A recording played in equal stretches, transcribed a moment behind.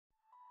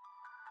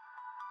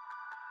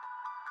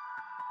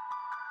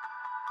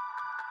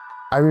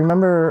I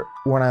remember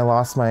when I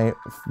lost my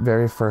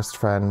very first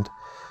friend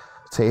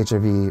to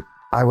HIV,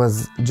 I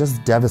was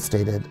just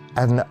devastated.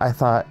 And I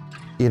thought,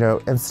 you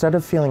know, instead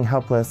of feeling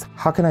helpless,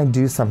 how can I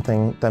do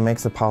something that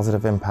makes a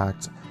positive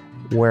impact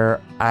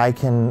where I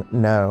can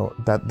know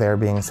that they're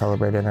being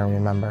celebrated and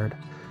remembered?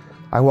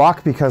 I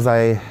walk because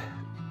I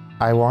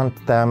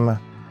want them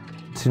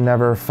to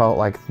never felt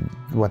like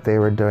what they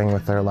were doing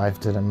with their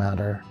life didn't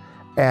matter.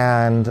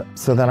 And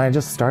so then I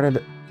just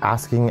started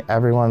asking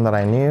everyone that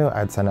I knew.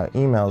 I'd send out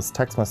emails,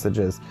 text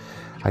messages.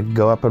 I'd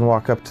go up and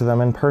walk up to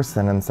them in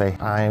person and say,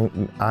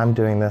 I'm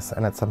doing this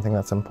and it's something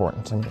that's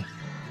important to me.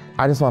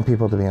 I just want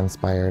people to be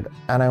inspired.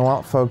 And I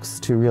want folks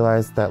to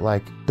realize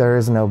that there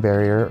is no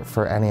barrier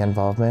for any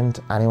involvement.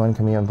 Anyone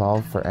can be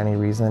involved for any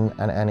reason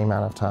and any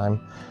amount of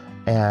time.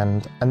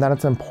 And that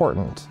it's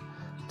important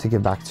to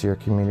give back to your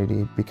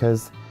community,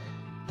 because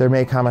there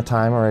may come a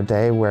time or a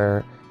day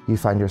where you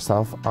find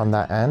yourself on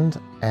that end,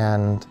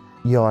 and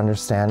you'll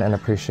understand and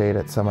appreciate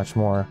it so much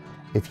more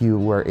if you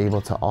were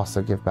able to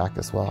also give back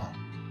as well.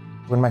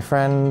 When my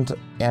friend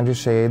Andrew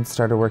Shade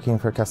started working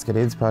for Cascade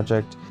AIDS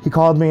Project, he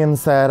called me and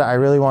said, I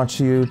really want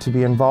you to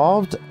be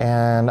involved,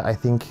 and I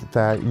think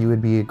that you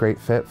would be a great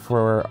fit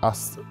for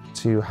us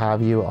to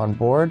have you on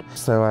board.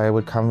 So I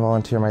would come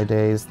volunteer my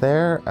days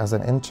there as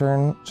an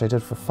intern, which I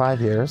did for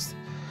 5 years.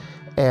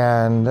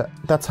 And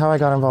that's how I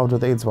got involved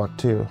with AIDS Walk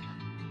too.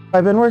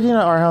 I've been working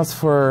at our house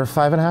for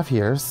 5.5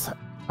 years.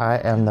 I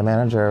am the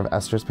manager of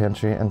Esther's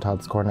Pantry and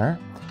Todd's Corner.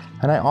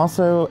 And I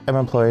also am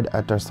employed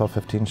at Darcel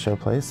 15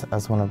 Showplace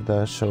as one of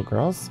the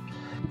showgirls.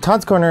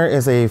 Todd's Corner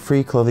is a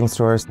free clothing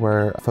store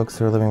where folks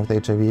who are living with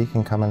HIV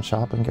can come and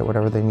shop and get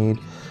whatever they need,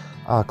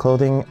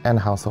 clothing and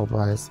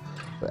household-wise.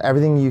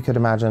 Everything you could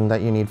imagine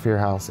that you need for your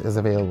house is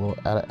available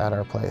at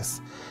our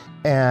place.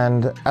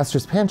 And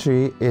Esther's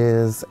Pantry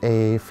is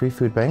a free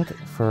food bank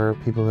for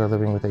people who are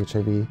living with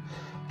HIV.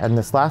 And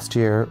this last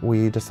year,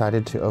 we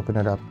decided to open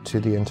it up to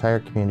the entire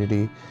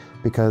community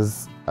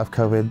because of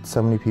COVID.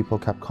 So many people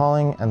kept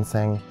calling and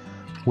saying,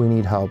 we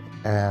need help.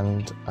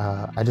 And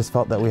I just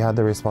felt that we had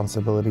the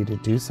responsibility to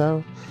do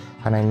so.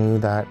 And I knew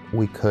that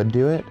we could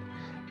do it.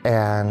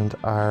 And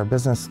our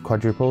business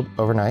quadrupled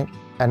overnight.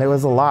 And it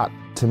was a lot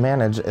to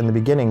manage in the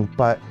beginning,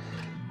 but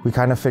we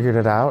kind of figured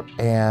it out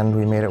and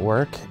we made it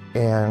work.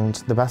 And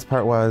the best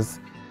part was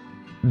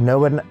no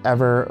one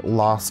ever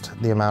lost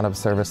the amount of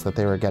service that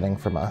they were getting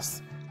from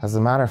us. As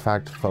a matter of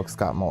fact, folks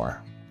got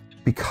more.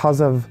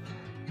 Because of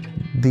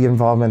the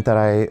involvement that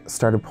I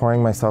started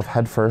pouring myself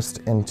headfirst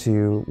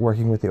into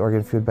working with the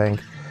Oregon Food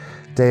Bank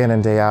day in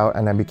and day out,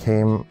 and I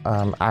became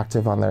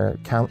active on their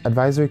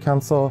advisory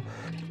council,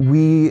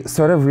 we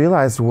sort of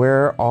realized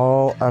where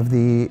all of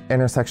the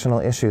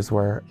intersectional issues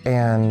were.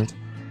 And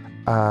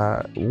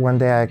one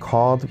day I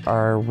called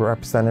our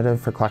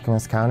representative for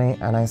Clackamas County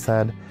and I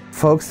said,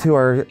 folks who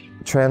are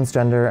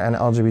transgender and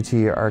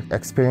LGBT are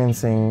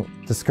experiencing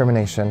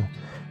discrimination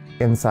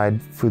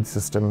inside food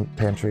system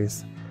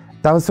pantries.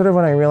 That was sort of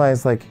when I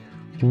realized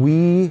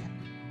we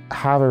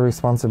have a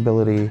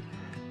responsibility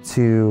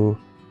to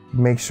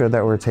make sure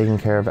that we're taking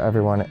care of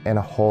everyone in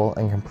a whole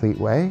and complete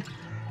way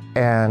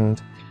and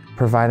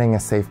providing a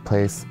safe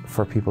place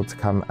for people to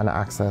come and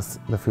access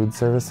the food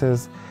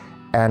services,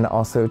 and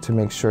also to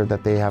make sure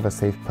that they have a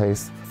safe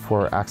place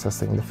for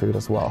accessing the food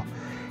as well.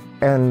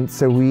 And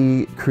so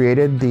we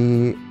created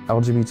the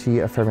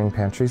LGBT Affirming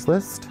Pantries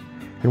list,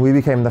 and we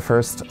became the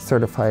first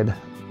certified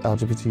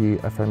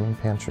LGBT Affirming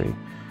Pantry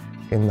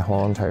in the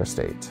whole entire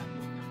state.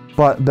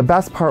 But the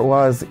best part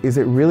is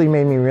it really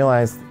made me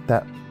realize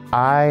that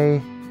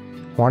I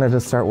wanted to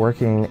start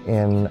working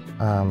in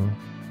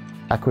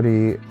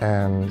equity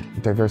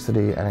and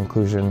diversity and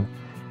inclusion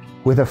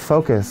with a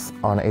focus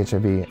on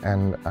HIV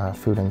and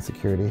food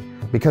insecurity.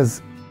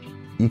 Because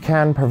you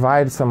can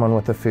provide someone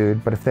with the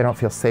food, but if they don't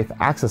feel safe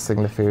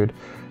accessing the food,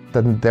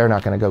 then they're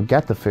not going to go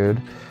get the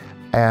food.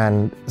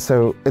 And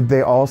so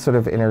they all sort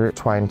of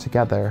intertwine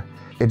together.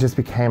 It just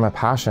became a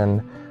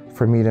passion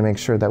for me to make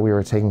sure that we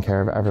were taking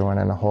care of everyone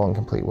in a whole and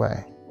complete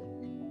way.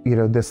 You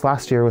know, this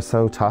last year was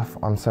so tough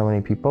on so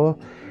many people,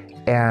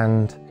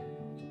 and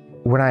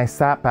when I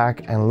sat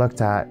back and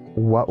looked at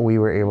what we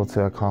were able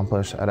to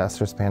accomplish at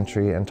Esther's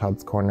Pantry and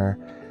Todd's Corner,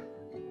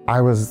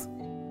 I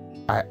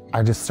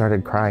just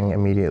started crying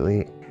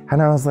immediately.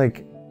 And I was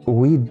like,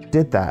 we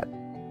did that.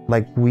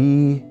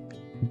 We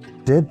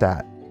did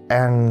that.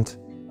 And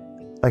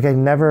I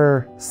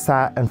never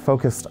sat and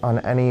focused on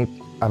any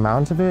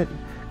amount of it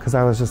because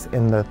I was just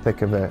in the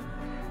thick of it.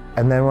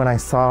 And then when I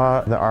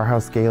saw the Our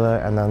House Gala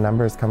and the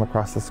numbers come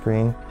across the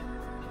screen,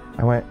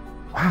 I went,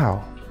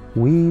 wow.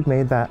 We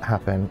made that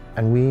happen,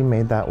 and we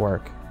made that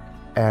work.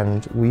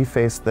 And we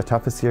faced the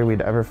toughest year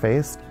we'd ever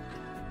faced,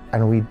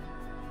 and we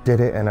did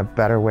it in a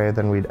better way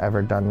than we'd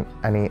ever done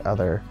any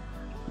other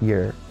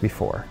year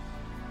before.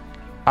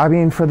 I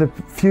mean, for the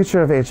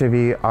future of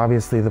HIV,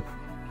 obviously the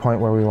point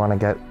where we want to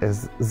get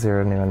is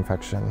 0 new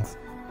infections,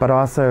 but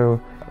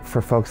also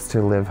for folks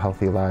to live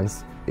healthy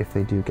lives if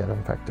they do get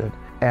infected.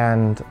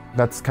 And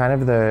that's kind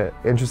of the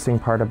interesting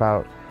part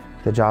about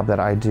the job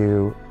that I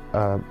do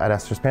at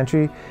Esther's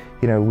Pantry,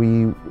 you know,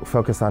 we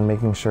focus on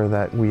making sure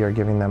that we are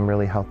giving them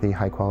really healthy,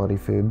 high-quality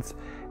foods,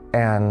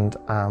 and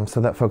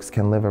so that folks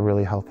can live a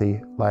really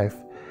healthy life.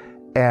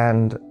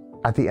 And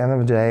at the end of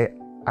the day,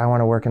 I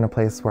want to work in a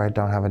place where I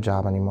don't have a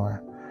job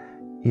anymore.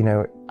 You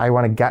know, I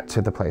want to get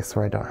to the place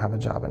where I don't have a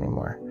job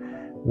anymore,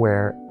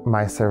 where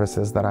my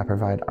services that I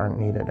provide aren't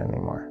needed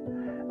anymore.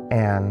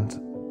 And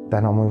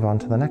then I'll move on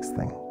to the next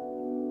thing.